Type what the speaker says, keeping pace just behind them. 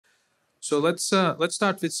So let's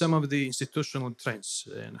start with some of the institutional trends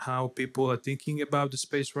and how people are thinking about the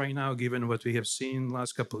space right now, given what we have seen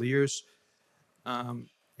last couple of years.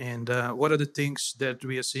 And what are the things that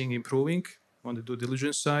we are seeing improving on the due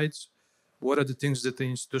diligence side? What are the things that the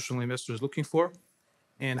institutional investor is looking for,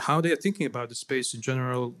 and how they are thinking about the space in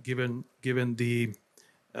general, given the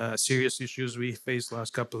serious issues we faced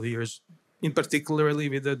last couple of years, in particularly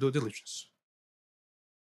with the due diligence.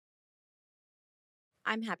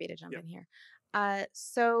 I'm happy to jump Yeah. in here.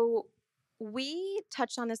 So we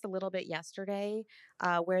touched on this a little bit yesterday,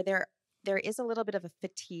 where there is a little bit of a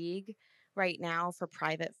fatigue right now for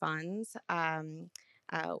private funds.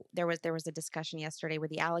 There was a discussion yesterday with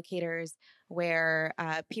the allocators where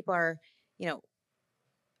people are, you know,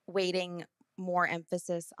 weighting more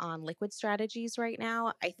emphasis on liquid strategies right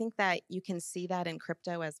now. I think that you can see that in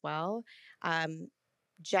crypto as well. Um,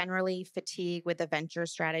 Generally, fatigue with the venture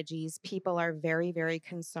strategies. People are very, very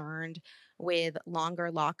concerned with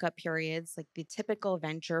longer lockup periods. Like the typical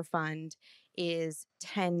venture fund is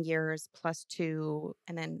 10 years plus two,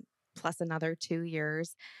 and then plus another 2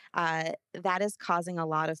 years. That is causing a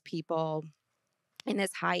lot of people in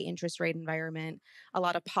this high interest rate environment a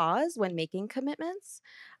lot of pause when making commitments.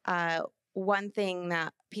 Uh, One thing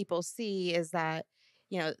that people see is that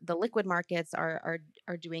the liquid markets are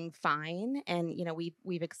doing fine, and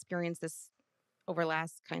we've experienced this over the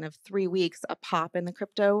last kind of 3 weeks, a pop in the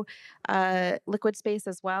crypto liquid space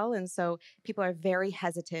as well, and so people are very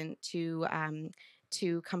hesitant to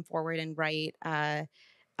come forward and write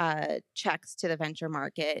checks to the venture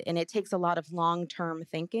market, and it takes a lot of long-term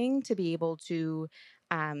thinking to be able to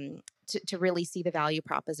really see the value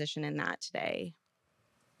proposition in that today.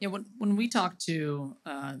 Yeah, when we talk to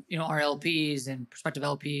our LPs and prospective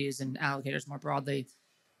LPs and allocators more broadly,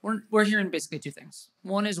 we're hearing basically two things.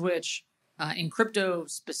 One is which in crypto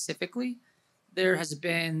specifically, there has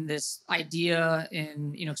been this idea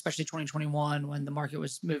in especially 2021 when the market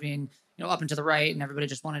was moving up and to the right and everybody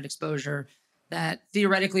just wanted exposure, that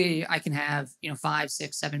theoretically I can have 5,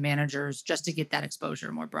 6, 7 managers just to get that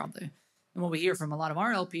exposure more broadly. And what we hear from a lot of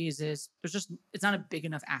our LPs is it's not a big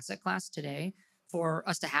enough asset class today for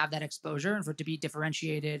us to have that exposure and for it to be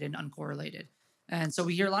differentiated and uncorrelated. And so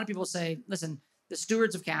we hear a lot of people say, listen, the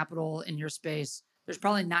stewards of capital in your space, there's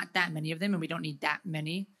probably not that many of them, and we don't need that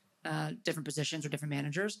many different positions or different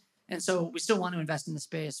managers. And so we still want to invest in the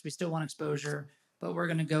space. We still want exposure, but we're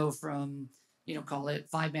going to go from, call it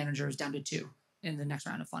 5 managers down to 2 in the next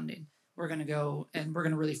round of funding. We're going to go and we're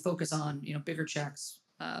going to really focus on, bigger checks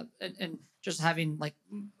and just having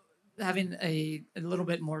a little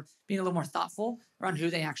bit more, being a little more thoughtful around who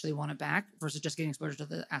they actually want to back versus just getting exposure to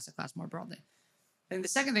the asset class more broadly. And the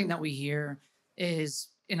second thing that we hear is,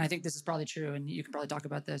 and I think this is probably true, and you can probably talk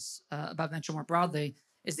about this about venture more broadly,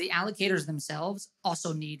 is the allocators themselves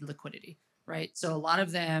also need liquidity, right? So a lot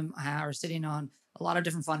of them are sitting on a lot of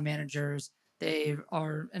different fund managers. They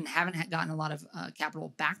are and haven't gotten a lot of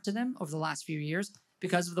capital back to them over the last few years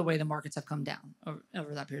because of the way the markets have come down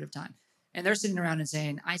over that period of time. And they're sitting around and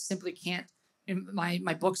saying, I simply can't,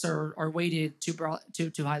 my books are weighted too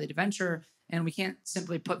highly to venture, and we can't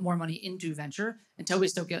simply put more money into venture until we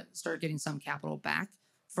start getting some capital back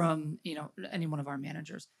from any one of our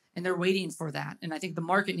managers. And they're waiting for that. And I think the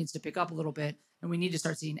market needs to pick up a little bit, and we need to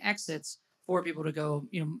start seeing exits for people to go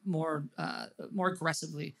more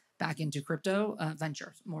aggressively back into crypto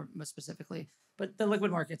venture more specifically. But the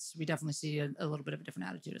liquid markets, we definitely see a little bit of a different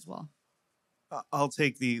attitude as well. I'll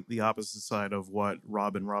take the opposite side of what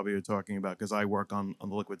Rob and Robbie are talking about, because I work on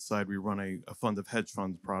the liquid side. We run a fund of hedge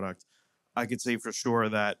funds product. I could say for sure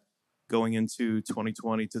that going into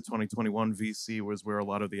 2020 to 2021, VC was where a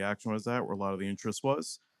lot of the action was at, where a lot of the interest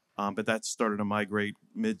was. But that started to migrate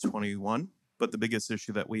mid-21. But the biggest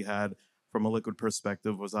issue that we had from a liquid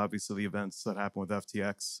perspective was obviously the events that happened with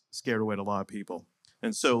FTX scared away a lot of people.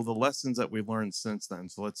 And so the lessons that we've learned since then,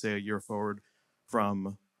 so let's say a year forward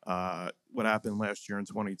from what happened last year in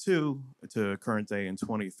 22 to current day in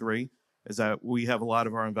 23, is that we have a lot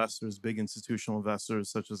of our investors, big institutional investors,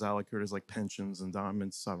 such as allocators like pensions,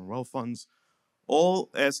 endowments, sovereign wealth funds, all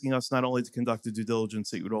asking us not only to conduct the due diligence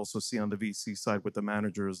that you would also see on the VC side with the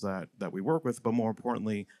managers that we work with, but more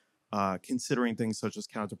importantly, considering things such as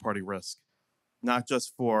counterparty risk, not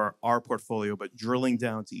just for our portfolio, but drilling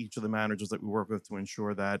down to each of the managers that we work with to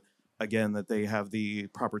ensure that, again, that they have the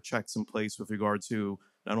proper checks in place with regard to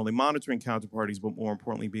not only monitoring counterparties, but more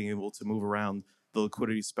importantly, being able to move around the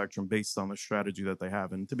liquidity spectrum based on the strategy that they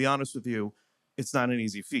have. And to be honest with you, it's not an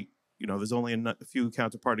easy feat. There's only a few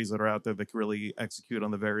counterparties that are out there that can really execute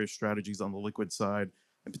on the various strategies on the liquid side,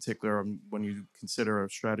 in particular when you consider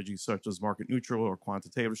strategies such as market neutral or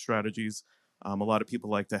quantitative strategies. A lot of people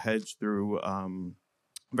like to hedge through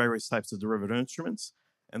various types of derivative instruments.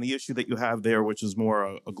 And the issue that you have there, which is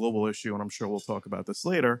more a global issue, and I'm sure we'll talk about this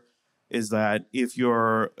later, is that if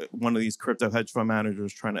you're one of these crypto hedge fund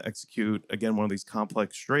managers trying to execute, again, one of these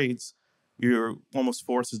complex trades, you're almost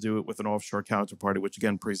forced to do it with an offshore counterparty, which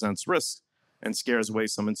again presents risk and scares away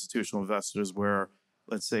some institutional investors where,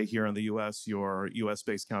 let's say here in the US, your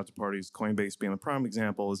US-based counterparties, Coinbase being the prime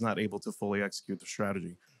example, is not able to fully execute the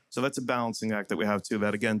strategy. So that's a balancing act that we have too,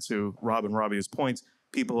 that again, to Rob and Robbie's points,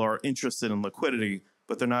 people are interested in liquidity,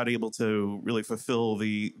 but they're not able to really fulfill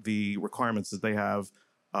the requirements that they have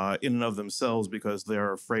in and of themselves because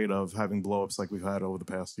they're afraid of having blowups like we've had over the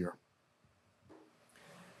past year.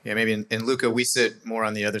 Yeah, maybe in Luca, we sit more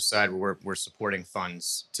on the other side where we're supporting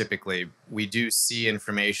funds. Typically, we do see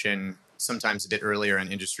information sometimes a bit earlier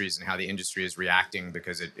in industries and how the industry is reacting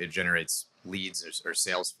because it generates leads or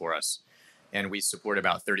sales for us. And we support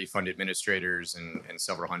about 30 fund administrators and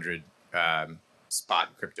several hundred spot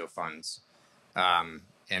crypto funds. And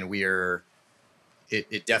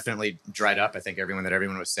it definitely dried up. I think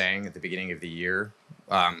everyone was saying at the beginning of the year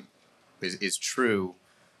is true.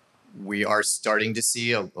 We are starting to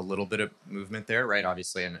see a little bit of movement there, right?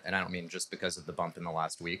 Obviously, and I don't mean just because of the bump in the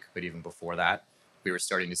last week, but even before that, we were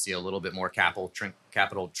starting to see a little bit more capital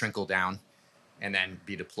trickle down and then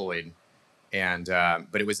be deployed. And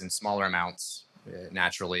but it was in smaller amounts.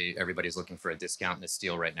 Naturally, everybody's looking for a discount in a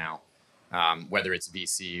steal right now, whether it's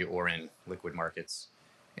VC or in liquid markets.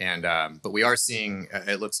 And but we are seeing,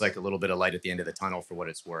 it looks like a little bit of light at the end of the tunnel for what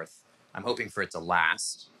it's worth. I'm hoping for it to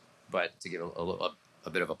last, but to give a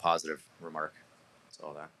bit of a positive remark to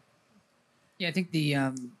all that. Yeah, I think the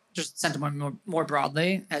just sentiment more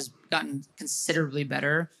broadly has gotten considerably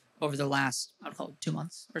better over the last, I'd call it 2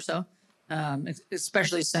 months or so,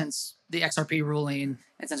 especially since the XRP ruling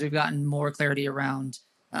and since we've gotten more clarity around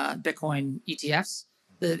Bitcoin ETFs.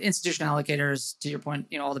 The institutional allocators, to your point,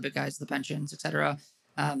 all the big guys, the pensions, et cetera,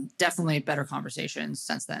 definitely better conversations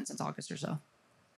since then, since August or so.